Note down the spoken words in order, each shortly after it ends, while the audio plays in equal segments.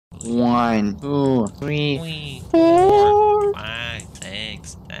1, 2, 3, 3, 4, 4. 5,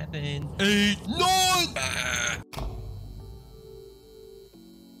 6, 7, 8, 9.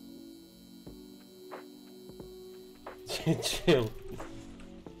 Chill.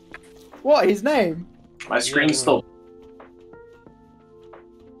 What? His name? My screen's still.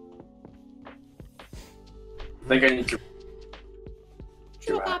 I think I need to.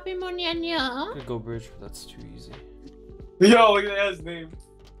 Could go bridge, but that's too easy. Yo, look at his name.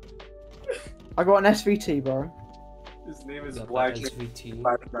 I got an SVT, bro. His name is Got Black. that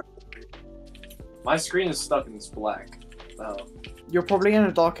SVT. My screen is stuck and it's black. Oh, You're probably in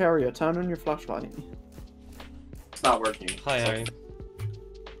a dark area. Turn on your flashlight. it's not working. Hi, Harry.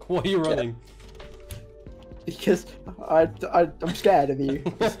 Why are you running? Because I'm scared of you.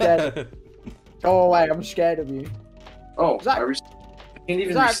 I'm scared. Go away, I'm scared of you. Oh, Is that- I can't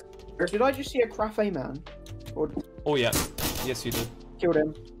even. Is Did I just see a cafe man? Or Oh yeah. Yes, you did. killed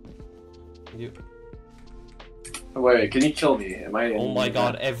him? You. Wait, can you kill me? Am I? Oh my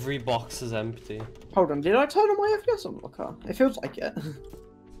god, every box is empty. Hold on, did I turn on my FPS unlocker? It feels like it.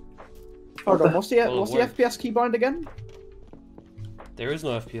 Hold on, what's the Well, it worked. FPS keybind again? There is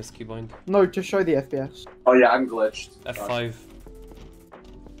no FPS keybind. No, to show the FPS. Oh yeah, I'm glitched. F5.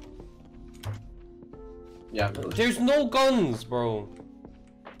 Yeah, I'm glitched. There's no guns, bro.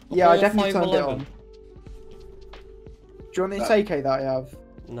 Yeah, I Whole definitely turned it 511. on. Do you want the S.T.A.K.E.R that I have?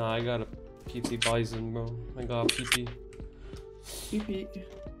 Nah, I got a PT Bison, bro. I got a PT.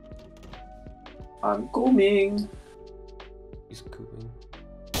 I'm coming. He's cooking.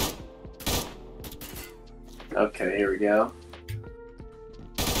 Okay, here we go.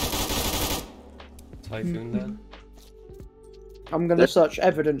 Typhoon then. I'm gonna search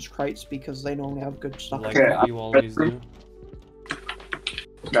evidence crates because they normally have good stuff. Like Okay, you always do.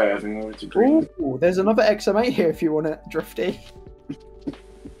 Okay, I think over to green. Ooh, there's another XM8 here if you want it, Drifty.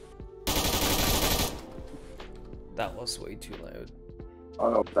 That was way too loud. I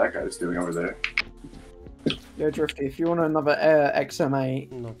don't know what that guy's doing over there. Yo, Drifty, if you want another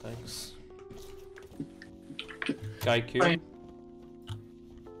XM8. No thanks. Guy Q. Fine.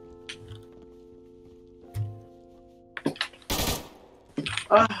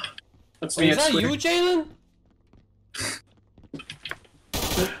 Ah, that's me. Is that you, Jalen?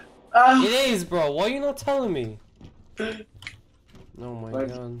 Ah, It is, bro. Why are you not telling me? Oh my What?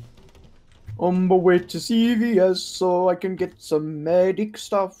 god. On my way to CVS so I can get some medic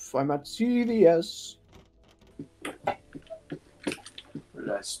stuff. I'm at CVS. where did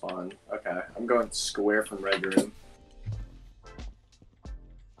I spawn? Okay, I'm going square from red room.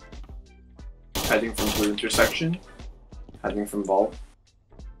 Heading from blue intersection. Heading from vault.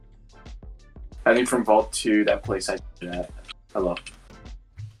 Heading from vault to that place I did at. Hello.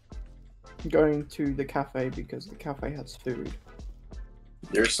 I'm going to the cafe because the cafe has food.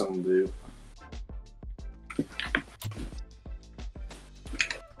 There's some loot.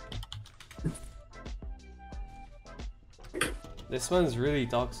 This one's really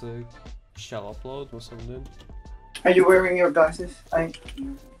toxic. Shall upload or something. Are you wearing your glasses?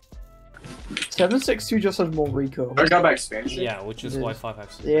 762 just has more recoil. I got my expansion. Yeah, which is It why is.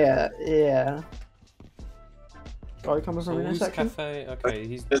 556. Yeah. Guy comes So from who's intersection. cafe? Okay,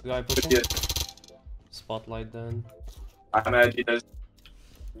 he's the guy pushing. Spotlight then. I'm at Adidas.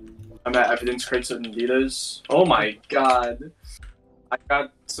 I'm at evidence crates of Adidas. Oh my god. I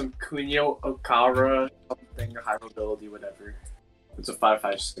got some Kunio Okara something, high mobility, whatever. It's a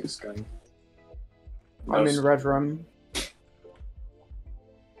 5.56 gun. I'm in red room.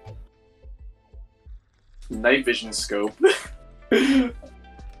 Night vision scope. I'm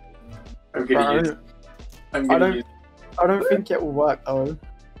gonna use. I'm gonna use. I don't think it will work though.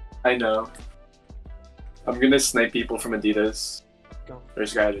 I know. I'm gonna snipe people from Adidas. Go.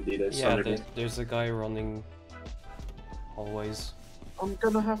 There's a guy at Adidas. Yeah, under me. there's a guy running hallways. I'm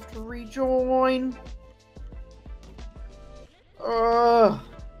gonna have to rejoin. I'm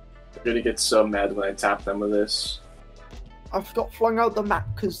gonna get so mad when I tap them with this. I've got flung out the map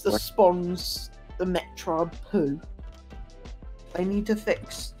because the spawns, the Metro poo. They need to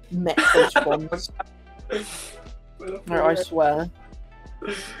fix Metro spawns. No, I swear.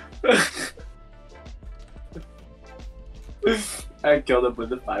 I killed him with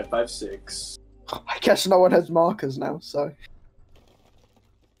the 5.56. I guess no one has markers now, so.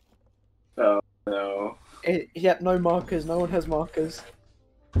 Oh no. Yep, no markers. No one has markers.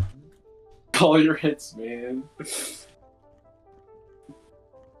 Call your hits, man.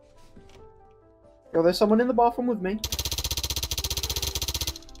 Yo, there's someone in the bathroom with me.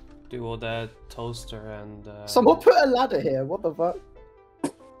 Duo that toaster and Someone put a ladder here. What the fuck?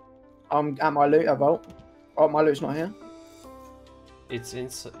 I'm at my loot vault. Oh, my loot's not here. It's in.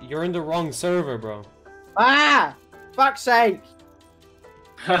 You're in the wrong server, bro. Ah! Fuck's sake!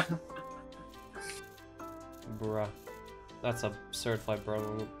 Bruh. That's a certified bro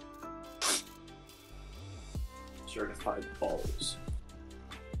moment. Certified balls.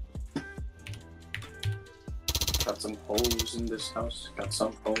 Got some holes in this house. Got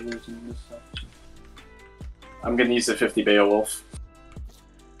some holes in this house. I'm gonna use the 50 Beowulf.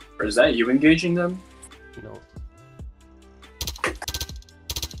 Or is that you engaging them? No.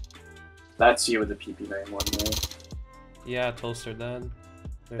 That's you with the PP91, right? Yeah, toaster dead.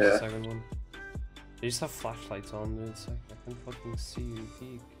 There's Yeah. the second one. They just have flashlights on, dude. It's like I can fucking see you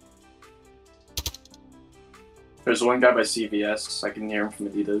peek. There's one guy by CVS. I can hear him from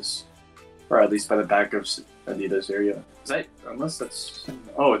Adidas. Or at least by the back of Adidas area. Is that... Unless that's...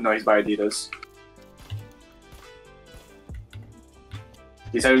 Oh, no, he's by Adidas.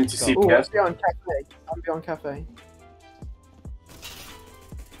 He's heading to Ooh, CVS. I'm beyond cafe. I'm beyond cafe.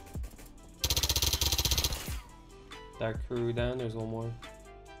 That crew down, there's one more.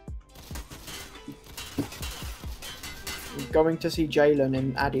 I'm going to see Jalen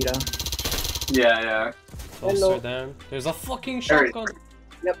in Adidas. Yeah, yeah. Toaster Hello. down. There's a fucking Alright. shotgun.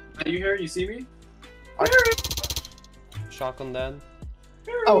 Are you here? You see me? Shotgun down.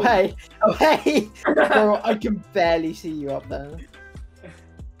 Oh hey! Oh hey! Bro, I can barely see you up there.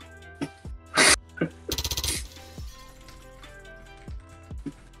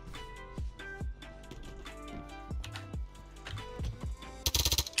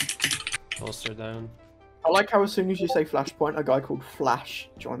 Toaster down. I like how as soon as you say Flashpoint, a guy called Flash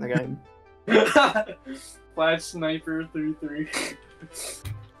joined the game. Flash Sniper 3-3.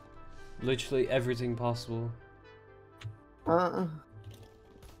 Literally everything possible.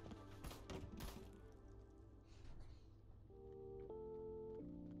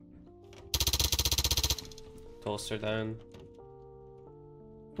 Toaster down.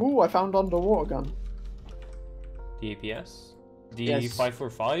 Ooh, I found underwater gun. The APS? The Yes.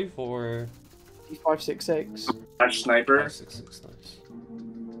 545 or D566. Flash Sniper. 566? Nice.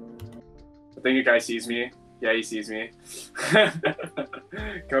 I think a guy sees me. Yeah, he sees me.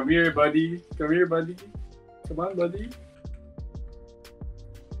 Come here, buddy. Come here, buddy. Come on, buddy.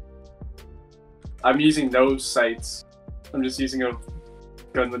 I'm using no sights. I'm just using a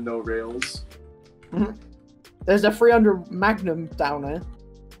gun with no rails. There's a 300 Magnum down there.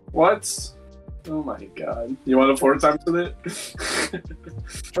 What? Oh my god. You want to 4 times with it? Do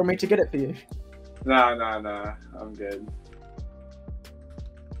you want me to get it for you? Nah. I'm good.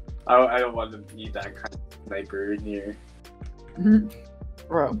 I don't want to be that kind of sniper in here.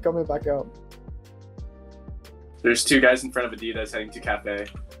 Right, I'm coming back up. There's 2 guys in front of Adidas heading to cafe.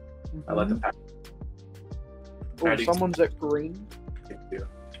 I let them pass. Oh, someone's at green.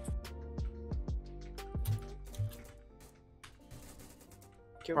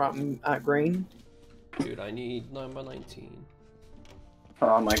 Right, I'm at green. Dude, I need 9x19.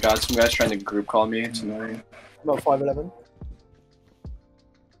 Oh my god, some guy's trying to group call me. It's annoying. About 511.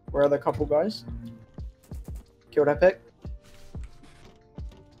 Where are the couple guys? Killed Epic.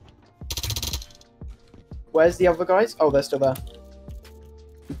 Where's the other guys? Oh, they're still there.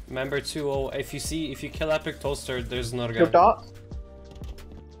 Remember to if you kill Epic Toaster, there's another Killed guy. Dark.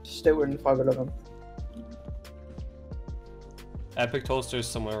 Still in 511. Epic Toaster is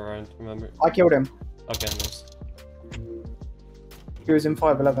somewhere around, remember? I killed him. Okay, nice. He was in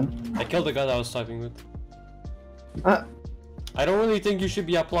 511. I killed the guy that I was typing with. Uh, I don't really think you should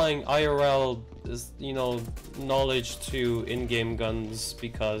be applying IRL, knowledge to in-game guns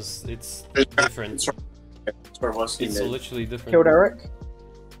because it's different. It's literally different. killed Eric.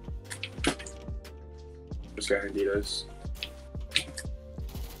 Just got Adidas.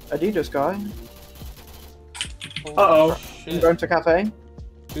 Adidas guy. Uh-oh. I'm Shit. going to cafe.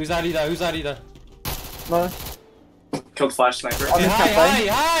 Who's Adida? Who's Adida? No. Killed Flash Sniper. I'm Hey, in hi, cafe.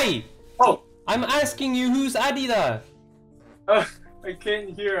 hi! Oh! I'm asking you who's Adida? I can't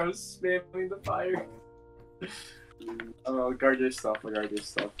hear. I was spamming the fire. Oh, guard your stuff. Guard your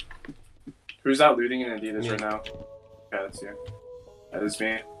stuff. Who's out looting in Adidas Me. right now? Yeah, that's you. That is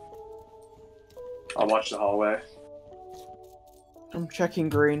me. I'll watch the hallway. I'm checking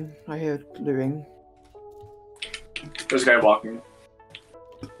green. I hear looting. There's a guy walking.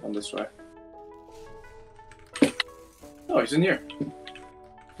 On this way. Oh, he's in here.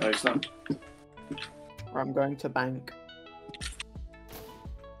 No, he's not. Right, I'm going to bank.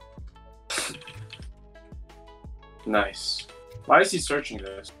 Nice. Why is he searching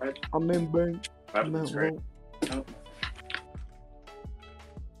this? Right? I'm in bank. That's great. Oh.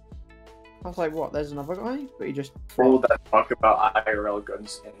 I was like, what? There's another guy? But he just. All that talk about IRL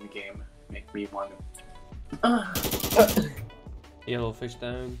guns in the game make me want to. Yellow fish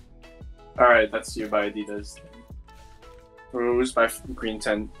down. Alright, that's you by Adidas. Who's by green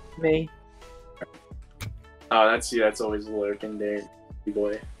tent? Me. Oh, that's you. That's always lurking there,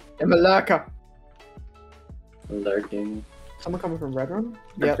 boy. I'm a lurker. Lurking. Someone coming from red room?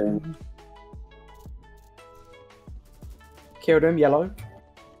 Yep. Okay. Killed him, yellow.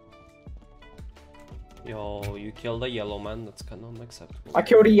 Yo, you killed a yellow man. That's kind of unacceptable. I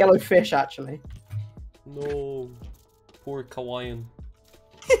killed a yellow fish, actually. No. Poor Kawaiian.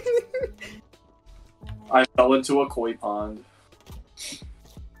 I fell into a koi pond.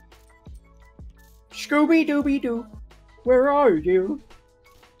 Scooby-Dooby-Doo. Where are you?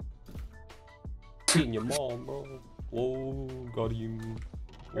 Seen your mom, bro. Whoa, got him.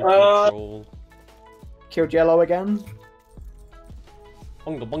 With control. Killed yellow again.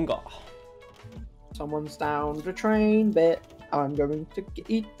 Bunga bunga. Someone's down the train bit. I'm going to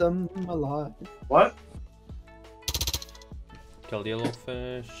eat them alive. What? Killed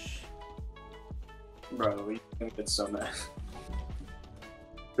yellowfish. Bro, we think it's so mad.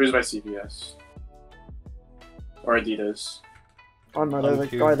 Who's by CVS? Or Adidas? Oh no, there's a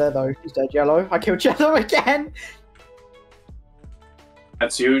cute. guy there though. He's dead, yellow. I killed yellow again.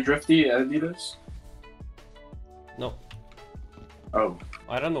 That's you, Drifty, Adidas? No. Oh,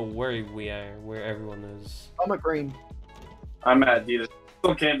 I don't know where we are, where everyone is. I'm a green. I'm at Adidas.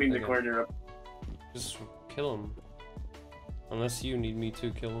 Still camping the Okay. corner up. Just kill him. Unless you need me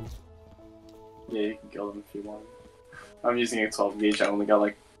to kill him. Yeah, you can kill him if you want. I'm using a 12 gauge. I only got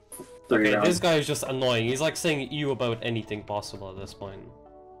like 3 Okay, rounds. this guy is just annoying. He's like saying ew about anything possible at this point.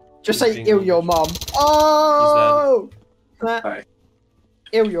 Just He's say being ill your mom. Oh! Hi.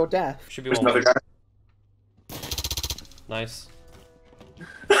 Ill your death. Should be There's one another more. guy. Nice.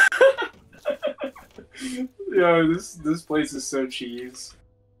 Yo, this place is so cheese.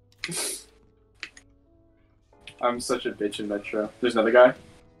 I'm such a bitch in Metro. There's another guy.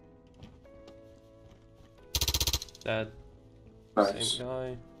 Dead. Nice. Same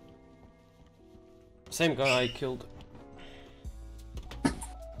guy. Same guy I killed. Oh,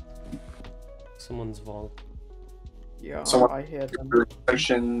 Someone's vault. Yeah, Someone- I hear them.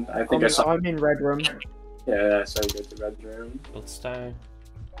 Section. I think I saw. I'm in red room. Yeah, I saw you go to red room. Build star.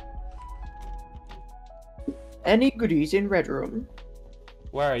 Any goodies in red room?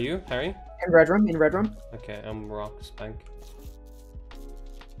 Where are you, Harry? In red room, in red room. Okay, I'm Rock's bank.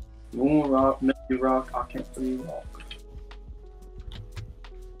 Moon rock, Milky rock. I can't really walk.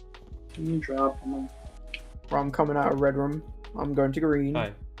 Can you drop them? Well, I'm coming out of red room. I'm going to green.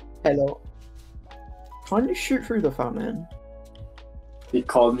 Hi. Hello. Trying to shoot through the fountain. He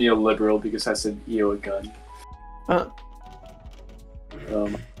called me a liberal because I said EO a gun.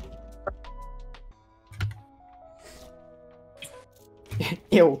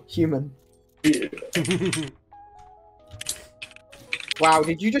 Ill human. Yeah. Wow,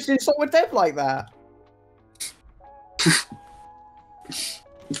 did you just insult with Dev like that?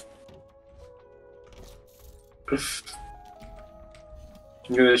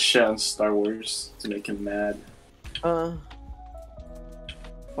 I'm gonna shit on Star Wars to make him mad.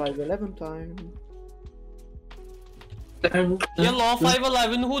 511 time. Yellow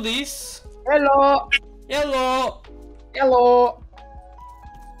 511 hoodies. Hello! Yellow. Hello!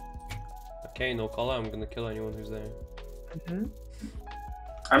 Okay, no color. I'm gonna kill anyone who's there. Mm-hmm.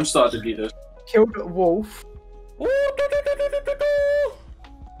 I'm still at the Adidas. Killed a wolf.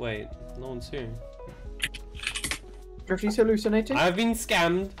 Wait, no one's here. Drifty's hallucinating. I've been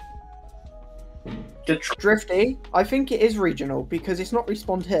scammed. Get Drifty, I think it is regional because it's not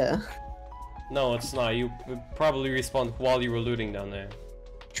respawned here. No, it's not. You probably respawned while you were looting down there.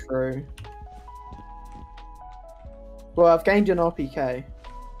 True. Well, I've gained an RPK.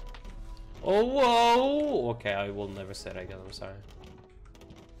 Oh, whoa! Okay, I will never say that again. I'm sorry.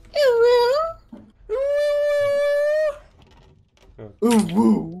 Ooh,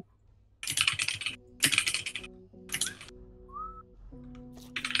 woo.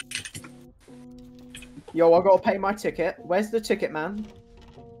 Yo, I gotta pay my ticket. Where's the ticket, man?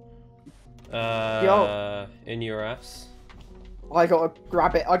 In your ass. I gotta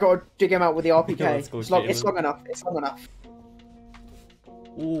grab it. I gotta dig him out with the RPK. Let's go It's long, get it's him. long enough. It's long enough.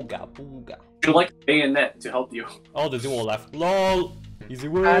 Ooga booga. you like a bayonet to help you. Oh, the duo left. LOL! Easy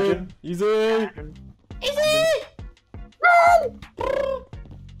win! Imagine. Easy!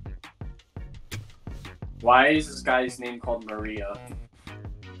 Why is this guy's name called Maria?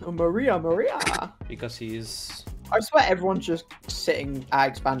 Oh, Maria, Maria. Because he's... I swear everyone's just sitting at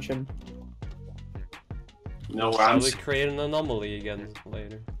expansion. You know where I'm probably create an anomaly again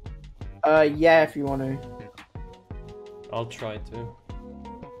later. Yeah, if you want to. I'll try to.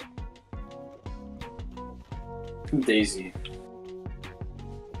 Daisy.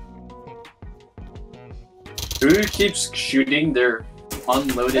 Who keeps shooting their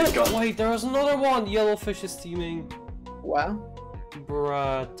unloaded gun? Wait, there was another one! Yellowfish is teaming. Wow.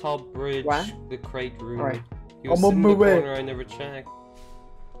 Bruh, top bridge, Where? the crate room. Right. He was I'm on in my the way. corner, I never checked.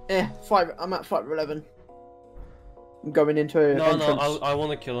 I'm at 511. I'm going into an No, entrance. no, I want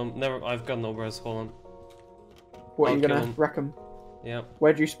to kill him. Never, I've got no res, hold on. What, I'll are you gonna kill him. wreck him? Yeah,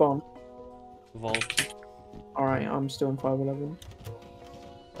 Where'd you spawn? vault. Alright, I'm still in 511.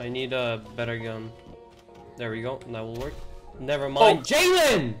 I need a better gun. There we go, that will work. Never mind.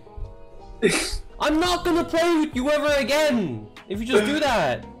 Jalen! I'm not gonna play with you ever again! If you just do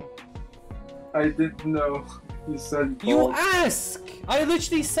that! I didn't know. You said You vault. ask! I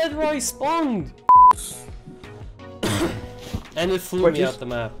literally said where I spawned! And it flew What, me just- out the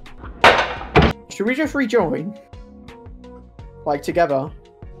map. Should we just rejoin? Like, together?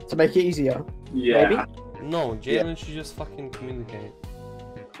 To make it easier? Yeah. Maybe? No, Jalen should just fucking communicate.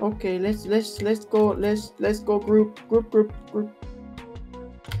 Okay, let's go group.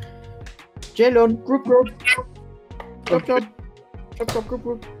 Jalen, group. Chop,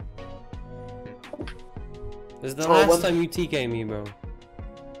 group. This is the Oh, last one- time you TK me, bro. I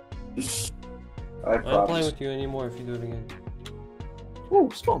I'm not playing promise. with you anymore if you do it again. Oh,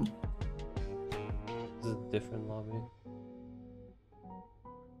 spawn. This is a different lobby.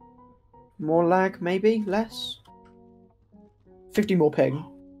 More lag, maybe? Less? 50 more ping.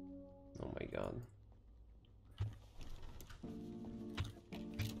 Oh my god.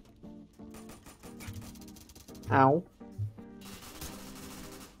 Ow.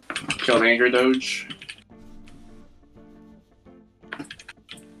 Killed Anger Doge.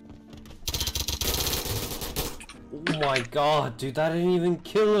 Oh my god, dude, that didn't even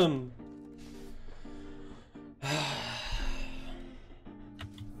kill him.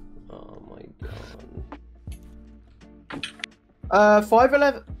 Oh my god.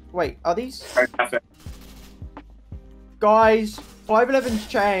 511. Wait, are these? Cafe. Guys, 511's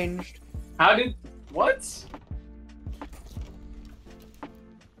changed. How did... What?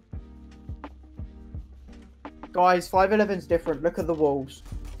 Guys, 511's different. Look at the walls.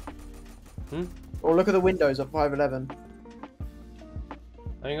 Hmm? Or look at the windows of 511.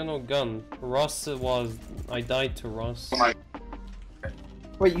 I ain't got no gun. Ross it was. I died to Ross. Oh my...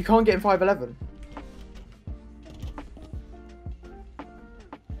 Wait, you can't get in 511.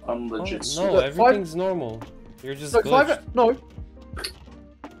 I'm Oh, legit. no, Look, everything's normal. You're just Look, glitched. no.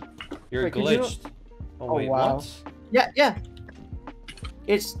 You're Wait, can you not- glitched. Oh Oh, wait, wow. what? Yeah.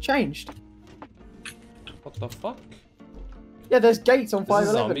 It's changed. What the fuck? Yeah, there's gates on This is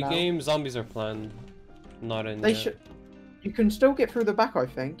a 511 zombie now. game. Zombies are planned. Not in They yet. should. You can still get through the back, I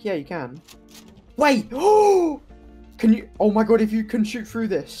think. Yeah, you can. Wait! Oh! Can you? Oh my god! If you can shoot through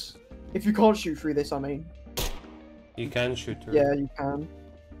this, if you can't shoot through this, I mean. You can shoot through. Yeah, you can.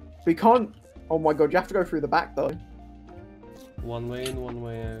 We can't. Oh my god! You have to go through the back though. One way in, one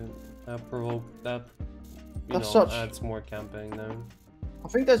way out. That provoked that. You That's know, such- adds more camping now. I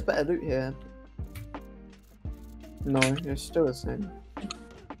think there's better loot here. No, it's still the same.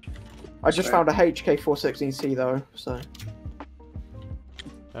 I just found a HK416C though, so.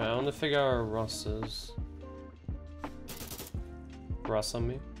 Alright, I want to figure out where Ross is. Ross on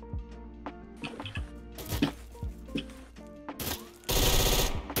me.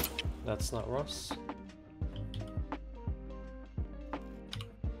 That's not Ross.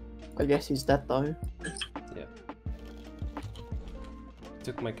 I guess he's dead though.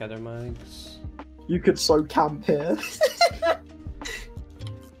 Took my gather mags. You could so camp here.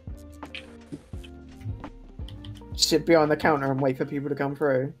 Sit behind the counter and wait for people to come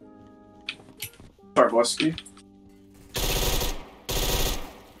through. Tarkov.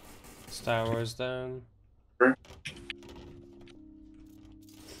 Star Wars down.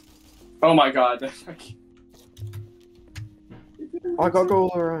 Oh my god. I gotta go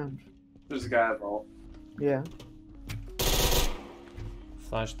all around. There's a guy at vault. Yeah.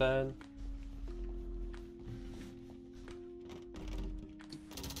 Flash dead.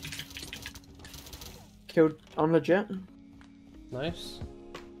 Killed on legit. Nice.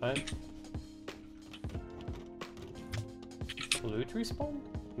 Fine. Loot respawn?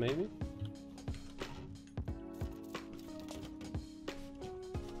 Maybe?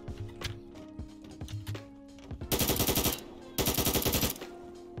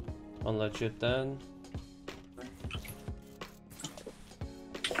 On legit then.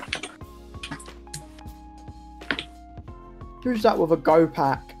 Who's that with a go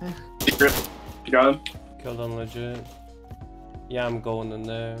pack? Secret. You got him? Killed on legit. Yeah, I'm going in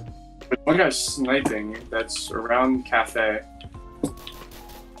there. There's one guy sniping that's around cafe.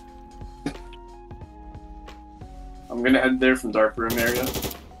 I'm gonna head there from dark room area.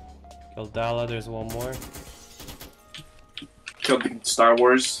 Killed Dala, there's one more. killed in Star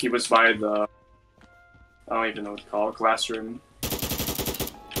Wars. He was by the, I don't even know what to call it, classroom.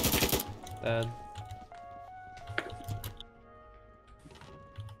 Dead.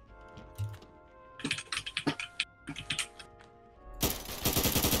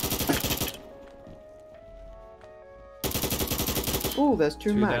 Oh, there's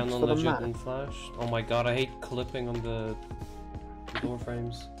two maps down on for the legit map. and flash. Oh my god, I hate clipping on the door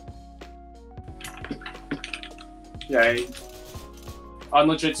frames. Yeah, on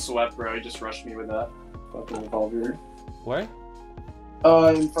legit sweat, bro. He just rushed me with that fucking revolver. Where?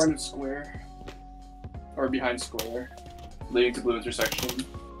 In front of square. Or behind square. Leading to blue intersection.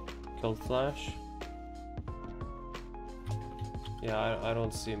 Killed flash. Yeah, I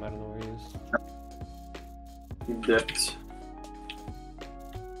don't see him. I don't know where he is. He dipped.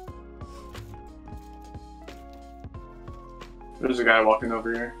 There's a guy walking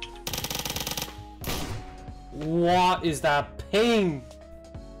over here. What is that ping?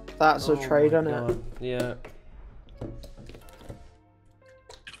 That's a trade, my isn't it? God. Yeah.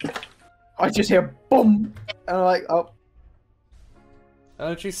 I just hear boom, and I'm like, oh.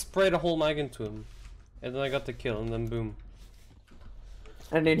 I actually sprayed a whole mag into him, and then I got the kill, and then boom.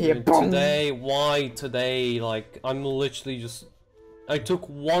 And then here, Dude, boom. today, why today? Like, I'm literally just. I took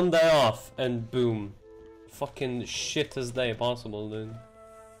one day off, and boom. Fucking shittest day possible, dude.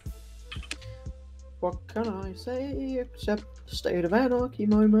 What can I say except state of anarchy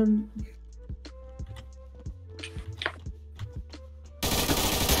moment?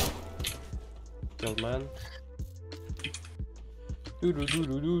 Killed man. Doo doo doo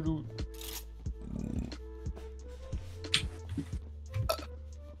doo doo doo.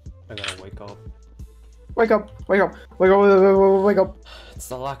 I gotta wake up. Wake up! Wake up! Wake up! Wake up! It's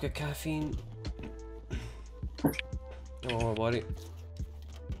the lack of caffeine. Oh, buddy.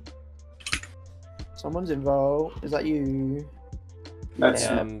 Someone's involved. Is that you? That's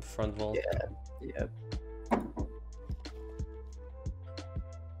Yeah, I'm front vault. Yeah.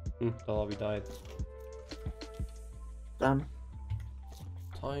 The lobby died. Damn.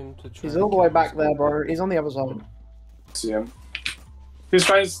 Time to try. He's and all the way kill back this there, guy. bro. He's on the other side. see him. He's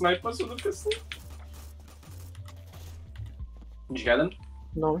trying to snipe us with a pistol. Did you get him?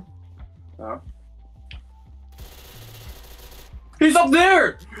 No. No. He's up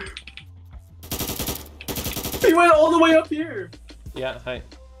there! He went all the way up here! Yeah, hi.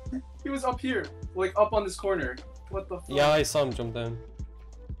 He was up here. Like, up on this corner. What the fuck? Yeah, I saw him jump down.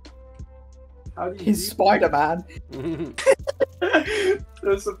 How do you He's Spider-Man.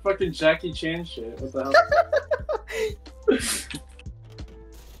 That's some fucking Jackie Chan shit. What the hell?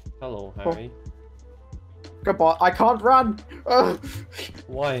 Hello, Harry. Goodbye. I can't run.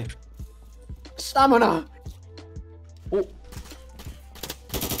 Why? Stamina. Oh,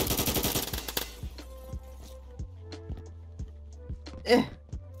 Eh.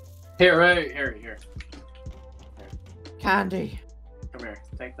 Here, right here, here. Candy. Come here,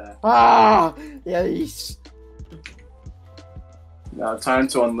 take that. Ah. Yes. Now, time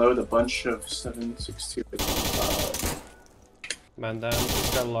to unload a bunch of 7.62. man down.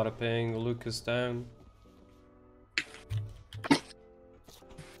 He's got a lot of ping. Luke is down.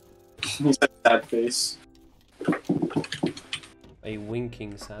 He's a sad face. A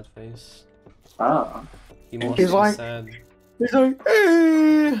winking sad face. Ah. He must He's be like- sad. He's like,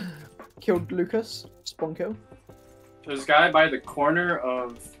 eh. Killed Lucas. Spawn kill. There's a guy by the corner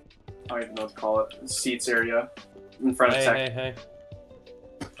of, I don't even know what to call it, seats area. In front of Hey, tech. hey, hey.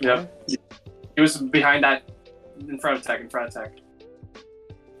 Yep. He was behind that, in front of tech.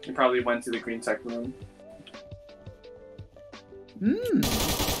 He probably went to the green tech room. Hmm.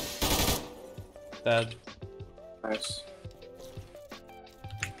 Dead. Nice.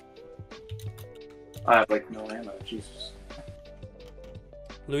 I have like no ammo, Jesus.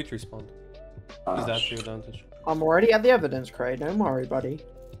 Loot respawned. Is that your advantage? I'm already at the evidence crate. Don't worry, buddy.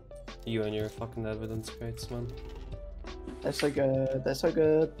 You and your fucking evidence crates, man. They're so good. They're so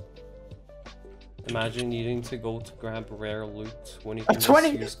good. Imagine needing to go to grab rare loot when you can just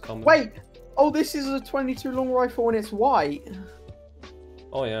 20 use common. Wait. Oh, this is a 22 long rifle and it's white.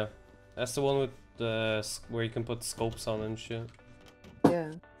 Oh yeah, that's the one with the where you can put scopes on and shit.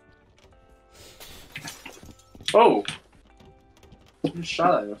 Yeah. Oh! Who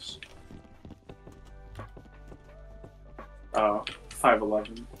shot at us? Oh,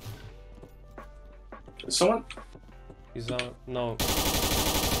 511. Is someone? He's on. No.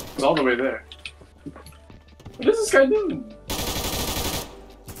 He's all the way there. What is this guy doing?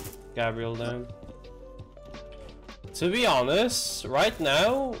 Gabriel down. To be honest, right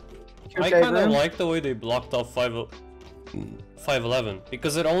now, Kill I kind of Gabriel. like the way they blocked off 511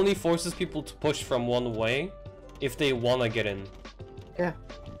 because it only forces people to push from one way, if they wanna get in. Yeah.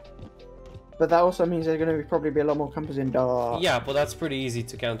 But that also means there's gonna probably be a lot more campers in dark. Yeah, but that's pretty easy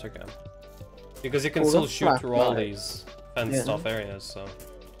to counter camp. Because you can Well, still that's shoot through all right. these fenced off areas, so.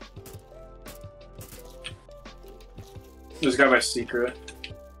 This guy by secret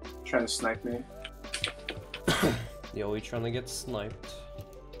trying to snipe me. Yo, we trying to get sniped.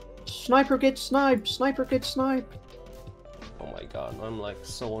 Sniper gets sniped! Sniper gets sniped! Oh my god, I'm like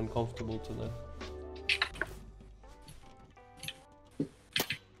so uncomfortable today.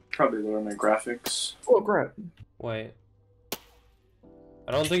 Probably lower my graphics. Oh, great. Wait.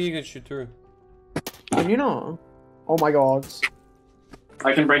 I don't think you can shoot through. Can you not? Oh my god.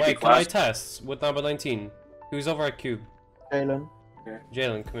 I can break the Wait, can I glass. test with number 19? Who's over at cube? Jalen.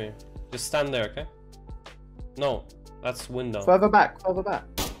 Jalen, come here. Just stand there, okay? No, that's window. Further back, further back.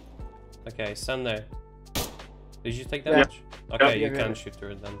 Okay, stand there. Did you take Yeah. damage? Okay, Yeah, you yeah. can shoot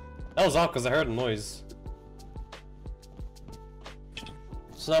through it then. That was odd because I heard a noise.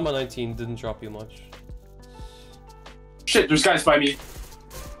 So number 19 didn't drop you much. Shit, there's guys by me.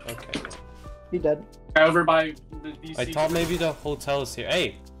 Okay. He dead. Guy over by the DC. I thought maybe the hotel is here.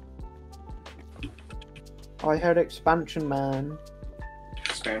 Hey! I heard expansion, man.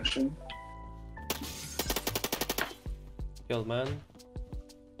 Expansion. Killed man.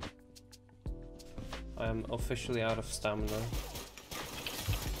 I am officially out of stamina.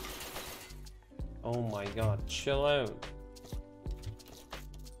 Oh my god, chill out.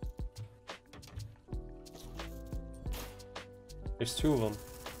 There's two of them.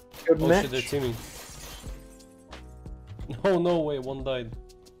 Good Oh match. shit, they're teaming. Oh no, wait, one died.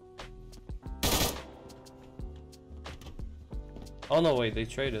 Oh no, wait, they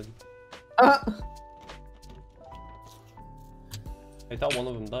traded. I thought one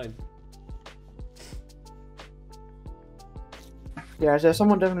of them died. Yeah, is there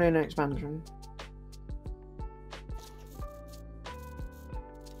someone definitely in expansion?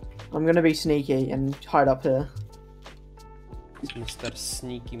 I'm gonna be sneaky and hide up here. Mr.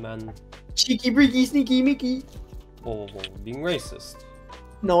 Sneaky Man. Cheeky, breaky, sneaky, Mickey. Whoa, whoa, whoa, being racist.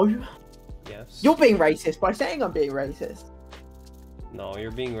 No, Yes. you're being racist by saying I'm being racist. No, you're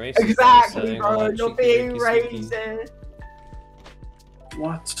being racist. by Exactly, saying, bro. "Oh, You're cheeky, being breaky, sneaky." racist.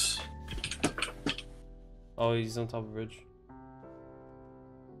 What? Oh, he's on top of the bridge.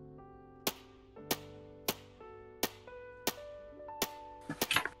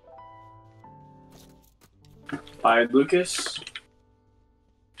 By Lucas.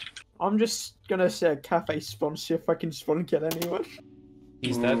 I'm just gonna say a cafe spawn, see if I can spawn and kill anyone.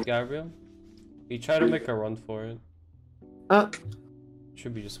 He's dead, Gabriel. He tried to make a run for it.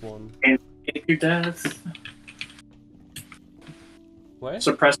 Should be just one. Take your death. Where?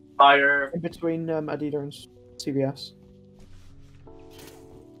 Suppress fire. In between Adidas and CVS.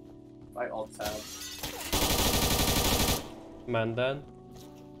 By alt tab. Man dead.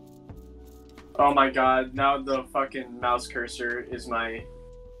 Oh my god, now the fucking mouse cursor is my...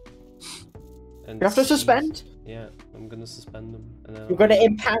 And You have to he's- suspend. Yeah, I'm gonna suspend him. And then You're gonna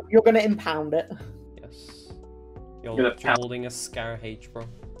impound. You're gonna impound it. Yes. Yo, Gonna you're pound- holding a Scar H, bro.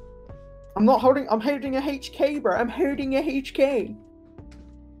 I'm not holding. I'm holding a HK, bro. I'm holding a HK.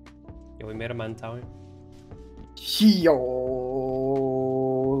 Yo, we made a man tower. Yo,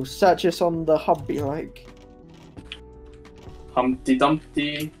 search us on the hub. Be like, Humpty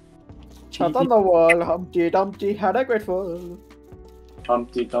Dumpty. chat on the wall. Humpty Dumpty had a great fall.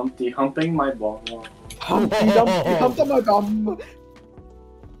 Humpty Dumpty humping my ball. Humpty Dumpty humped my gum.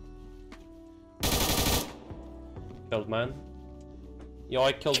 Killed man. Yo,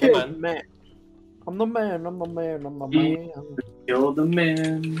 I killed the man. Man. I'm the man. I'm the man. I'm the man. Kill the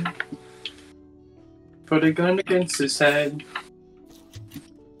man. Put a gun against his head.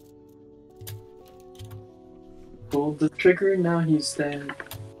 Pulled the trigger, now he's dead.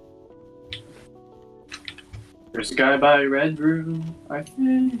 There's a guy by Red Room, I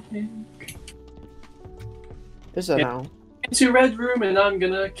think. Is there Yeah. now? Into Red Room and I'm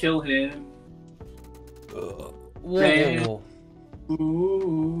gonna kill him. Whoa, Man. whoa, whoa.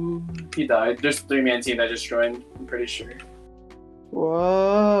 Ooh. He died. There's a 3-man team that just joined, I'm pretty sure.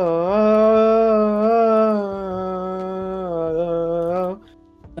 Whoa.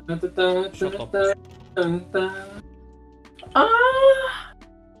 Shut up. Ah!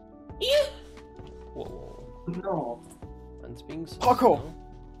 Whoa, whoa. No. Man's being so Parkour.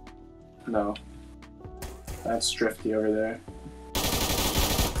 No. That's Drifty over there.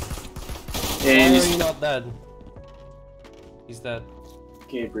 Why And are he's you not dead? He's dead.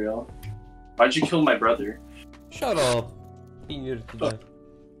 Gabriel. Why'd you kill my brother? Shut up. He needed to die.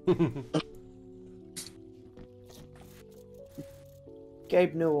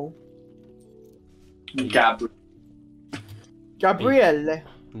 Gabe Newell. Gab. Gabriele.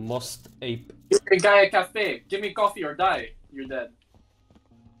 Must ape. Hey, guy at cafe. Give me coffee or die. You're dead.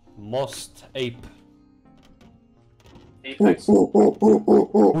 Must ape. Apex.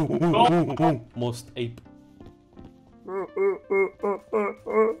 Must ape.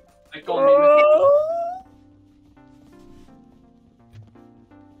 I call me.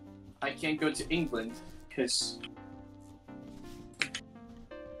 I can't go to England because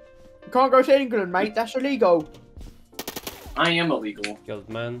You can't go to England, mate. That's illegal. I am illegal. Guild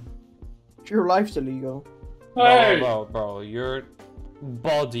man. Your life's illegal. Hey! Bro, your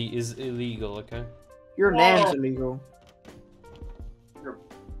body is illegal, okay? Your Whoa. name's illegal. Your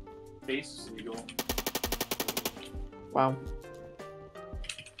face is illegal. Wow.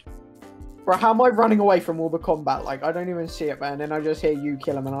 Bro, how am I running away from all the combat? Like, I don't even see it, man. And I just hear you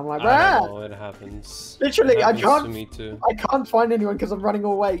kill him, and I'm like, I ah! know, it happens. Literally, It I happens can't. to me too. I can't find anyone because I'm running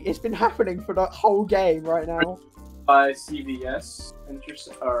away. It's been happening for the whole game right now. CVS,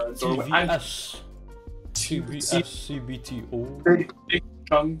 or doorway. TVS. TVS, CBTO. Big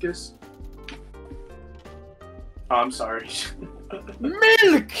Chungus. Oh, I'm sorry.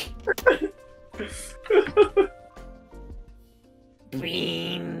 Milk!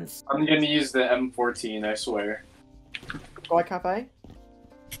 Beans. I'm gonna use the M14, I swear. Guy Cafe?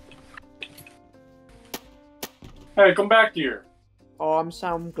 Hey, come back here. Oh, I'm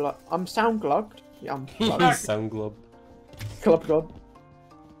sound glugged. Yeah, I'm glugged. Sound globe. Club.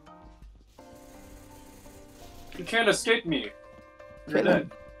 You can't escape me. You're Kill him.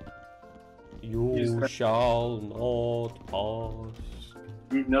 dead. You shall not pass.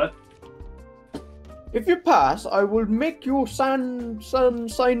 You nut. If you pass, I will make you sign. Oh,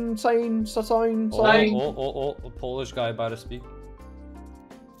 a Polish guy about to speak.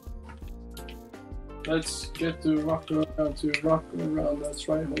 Let's get to rock around. That's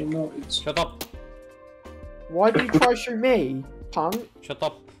right. Oh no, it's. Shut up. Why did you try to shoot me, punk? Shut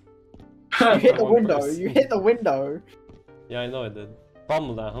up. You hit the Wrong window. place. You hit the window. Yeah, I know I did.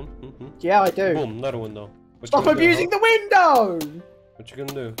 Problem with that, huh? Mm-hmm. Yeah, I do. Boom, another window. What Stop you gonna do, abusing the window! What you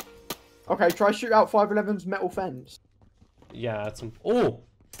gonna do? Okay, try shoot out 511's metal fence. Yeah, that's some. Oh!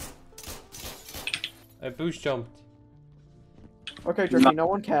 I boost jumped. Okay, Drifty, no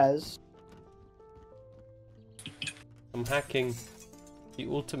one cares. I'm hacking. The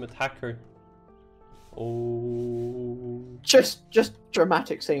ultimate hacker. Oh. Just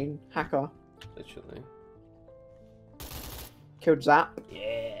dramatic scene. Hacker. Literally. Killed Zap.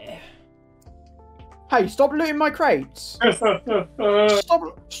 Yeah. Hey, stop looting my crates! Shut Stop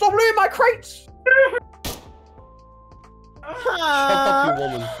looting my crates! Shut up, you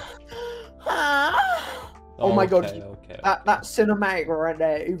woman. Oh my god, Okay. that cinematic right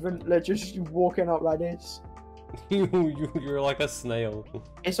there, even like, just you walking up like this. You're like a snail.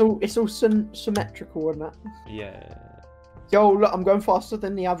 It's all symmetrical and that. Yeah. Yo, look, I'm going faster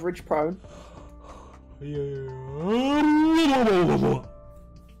than the average prone.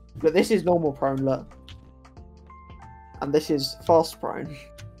 But this is normal prone, look. And this is fast prone.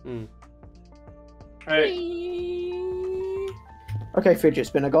 Mm. Hey. Okay, fidget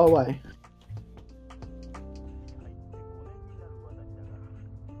spinner, go away.